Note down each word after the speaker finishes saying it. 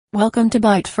Welcome to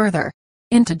Byte Further.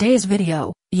 In today's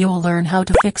video, you'll learn how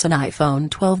to fix an iPhone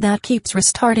 12 that keeps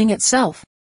restarting itself.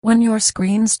 When your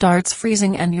screen starts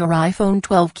freezing and your iPhone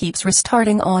 12 keeps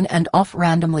restarting on and off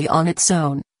randomly on its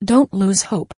own, don't lose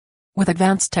hope. With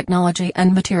advanced technology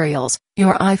and materials,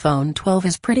 your iPhone 12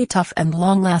 is pretty tough and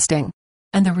long-lasting.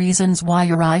 And the reasons why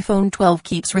your iPhone 12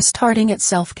 keeps restarting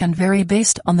itself can vary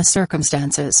based on the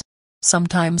circumstances.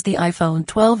 Sometimes the iPhone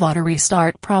 12 auto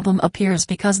restart problem appears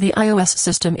because the iOS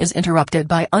system is interrupted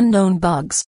by unknown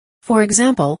bugs. For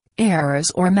example,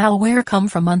 errors or malware come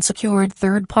from unsecured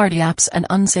third-party apps and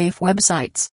unsafe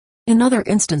websites. In other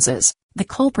instances, the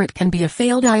culprit can be a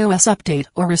failed iOS update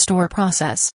or restore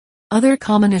process. Other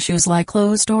common issues like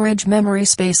low storage memory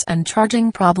space and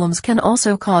charging problems can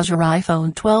also cause your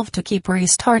iPhone 12 to keep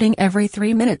restarting every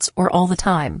 3 minutes or all the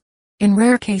time. In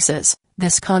rare cases,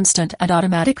 this constant and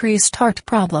automatic restart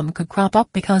problem could crop up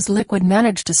because liquid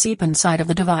managed to seep inside of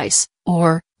the device,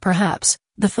 or, perhaps,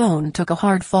 the phone took a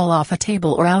hard fall off a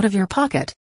table or out of your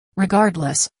pocket.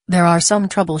 Regardless, there are some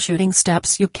troubleshooting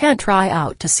steps you can try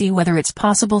out to see whether it's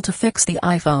possible to fix the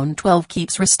iPhone 12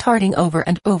 keeps restarting over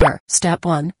and over. Step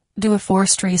 1. Do a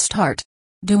forced restart.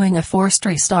 Doing a forced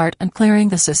restart and clearing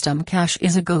the system cache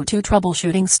is a go-to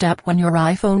troubleshooting step when your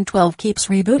iPhone 12 keeps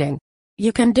rebooting.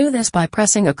 You can do this by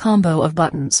pressing a combo of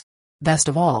buttons. Best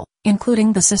of all,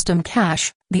 including the system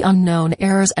cache, the unknown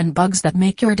errors and bugs that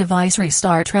make your device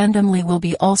restart randomly will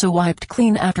be also wiped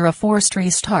clean after a forced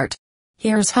restart.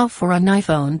 Here's how for an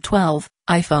iPhone 12,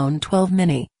 iPhone 12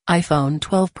 mini, iPhone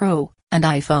 12 Pro, and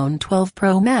iPhone 12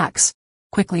 Pro Max.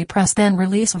 Quickly press then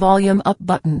release volume up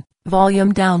button,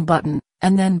 volume down button,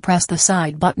 and then press the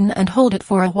side button and hold it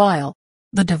for a while.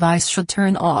 The device should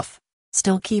turn off.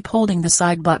 Still keep holding the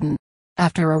side button.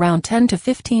 After around 10 to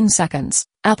 15 seconds,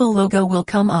 Apple logo will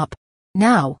come up.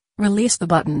 Now, release the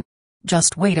button.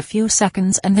 Just wait a few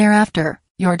seconds and thereafter,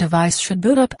 your device should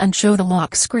boot up and show the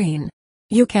lock screen.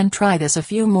 You can try this a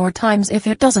few more times if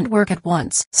it doesn't work at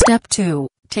once. Step 2.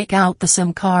 Take out the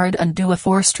SIM card and do a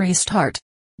forced restart.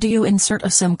 Do you insert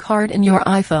a SIM card in your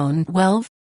iPhone 12?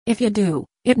 If you do,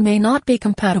 it may not be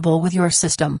compatible with your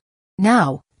system.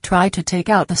 Now, try to take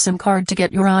out the SIM card to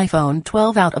get your iPhone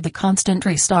 12 out of the constant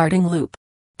restarting loop.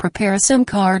 Prepare a SIM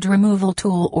card removal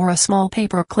tool or a small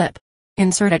paper clip.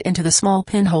 Insert it into the small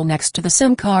pinhole next to the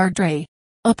SIM card tray.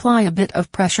 Apply a bit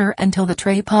of pressure until the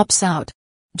tray pops out.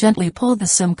 Gently pull the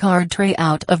SIM card tray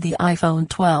out of the iPhone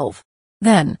 12.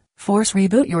 Then, force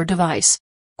reboot your device.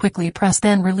 Quickly press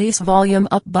then release volume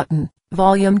up button,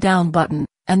 volume down button,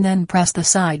 and then press the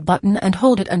side button and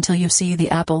hold it until you see the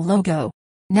Apple logo.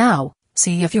 Now,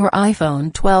 see if your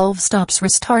iPhone 12 stops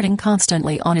restarting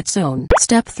constantly on its own.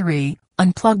 Step 3.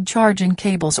 Unplug charging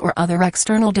cables or other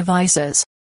external devices.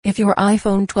 If your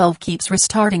iPhone 12 keeps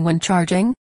restarting when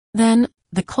charging, then,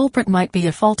 the culprit might be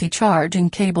a faulty charging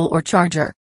cable or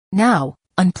charger. Now,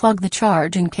 unplug the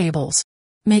charging cables.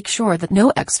 Make sure that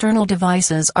no external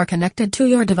devices are connected to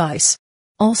your device.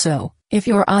 Also, if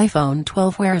your iPhone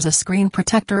 12 wears a screen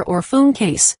protector or phone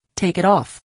case, take it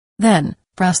off. Then,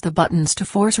 press the buttons to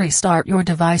force restart your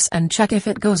device and check if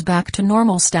it goes back to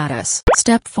normal status.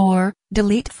 Step 4.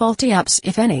 Delete faulty apps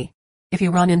if any. If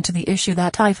you run into the issue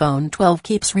that iPhone 12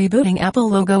 keeps rebooting Apple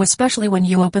logo especially when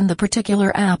you open the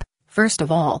particular app, first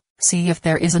of all, see if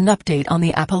there is an update on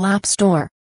the Apple App Store.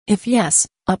 If yes,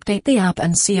 update the app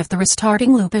and see if the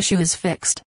restarting loop issue is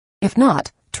fixed. If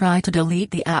not, try to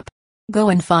delete the app. Go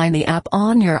and find the app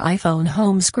on your iPhone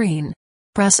home screen.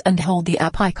 Press and hold the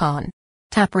app icon.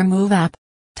 Tap Remove App.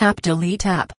 Tap Delete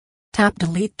App. Tap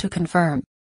Delete to confirm.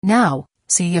 Now,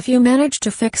 see if you manage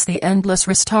to fix the endless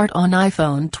restart on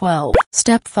iPhone 12.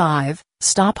 Step 5.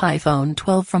 Stop iPhone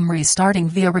 12 from restarting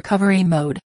via recovery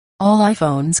mode. All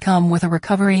iPhones come with a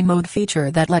recovery mode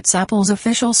feature that lets Apple's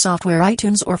official software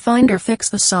iTunes or Finder fix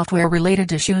the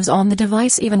software-related issues on the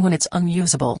device even when it's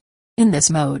unusable. In this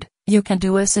mode, you can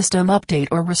do a system update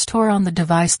or restore on the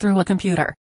device through a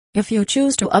computer. If you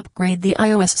choose to upgrade the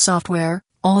iOS software,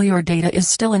 all your data is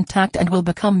still intact and will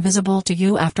become visible to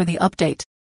you after the update.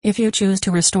 If you choose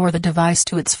to restore the device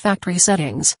to its factory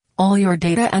settings, all your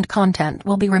data and content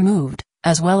will be removed,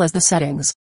 as well as the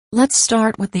settings. Let's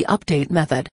start with the update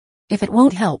method. If it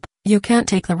won't help, you can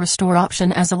take the restore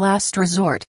option as a last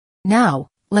resort. Now,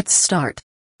 let's start.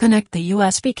 Connect the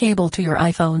USB cable to your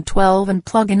iPhone 12 and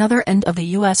plug another end of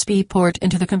the USB port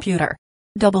into the computer.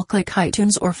 Double-click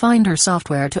iTunes or Finder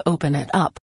software to open it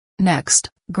up. Next,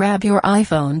 grab your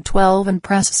iPhone 12 and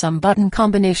press some button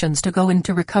combinations to go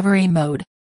into recovery mode.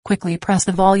 Quickly press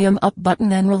the volume up button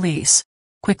then release.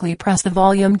 Quickly press the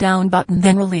volume down button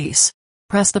then release.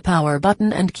 Press the power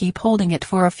button and keep holding it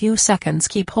for a few seconds.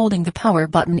 Keep holding the power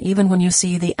button even when you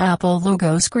see the Apple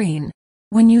logo screen.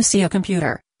 When you see a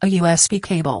computer, a USB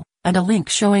cable, and a link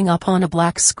showing up on a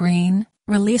black screen,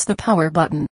 release the power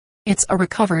button. It's a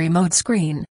recovery mode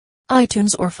screen.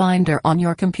 iTunes or Finder on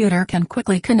your computer can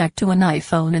quickly connect to an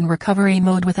iPhone in recovery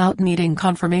mode without needing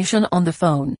confirmation on the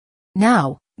phone.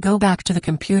 Now, go back to the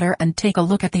computer and take a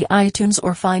look at the iTunes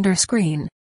or Finder screen.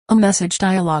 A message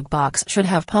dialog box should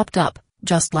have popped up,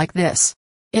 just like this.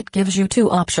 It gives you two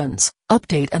options,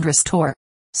 update and restore.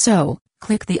 So,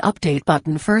 click the update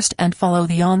button first and follow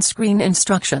the on-screen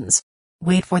instructions.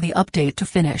 Wait for the update to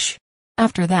finish.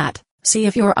 After that, see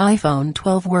if your iPhone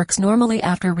 12 works normally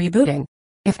after rebooting.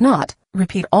 If not,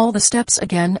 repeat all the steps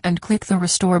again and click the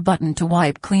restore button to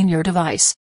wipe clean your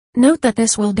device. Note that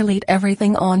this will delete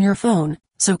everything on your phone,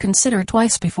 so consider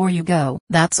twice before you go.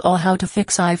 That's all how to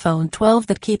fix iPhone 12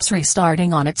 that keeps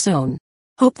restarting on its own.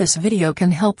 Hope this video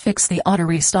can help fix the auto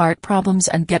restart problems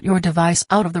and get your device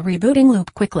out of the rebooting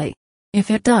loop quickly.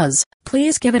 If it does,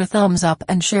 please give it a thumbs up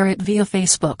and share it via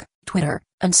Facebook, Twitter,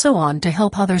 and so on to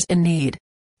help others in need.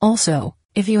 Also,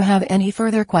 if you have any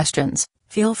further questions,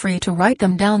 feel free to write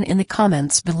them down in the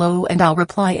comments below and I'll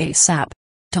reply ASAP.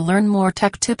 To learn more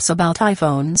tech tips about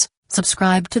iPhones,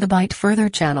 subscribe to the Byte Further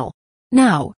channel.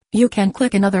 Now, you can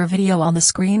click another video on the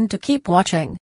screen to keep watching.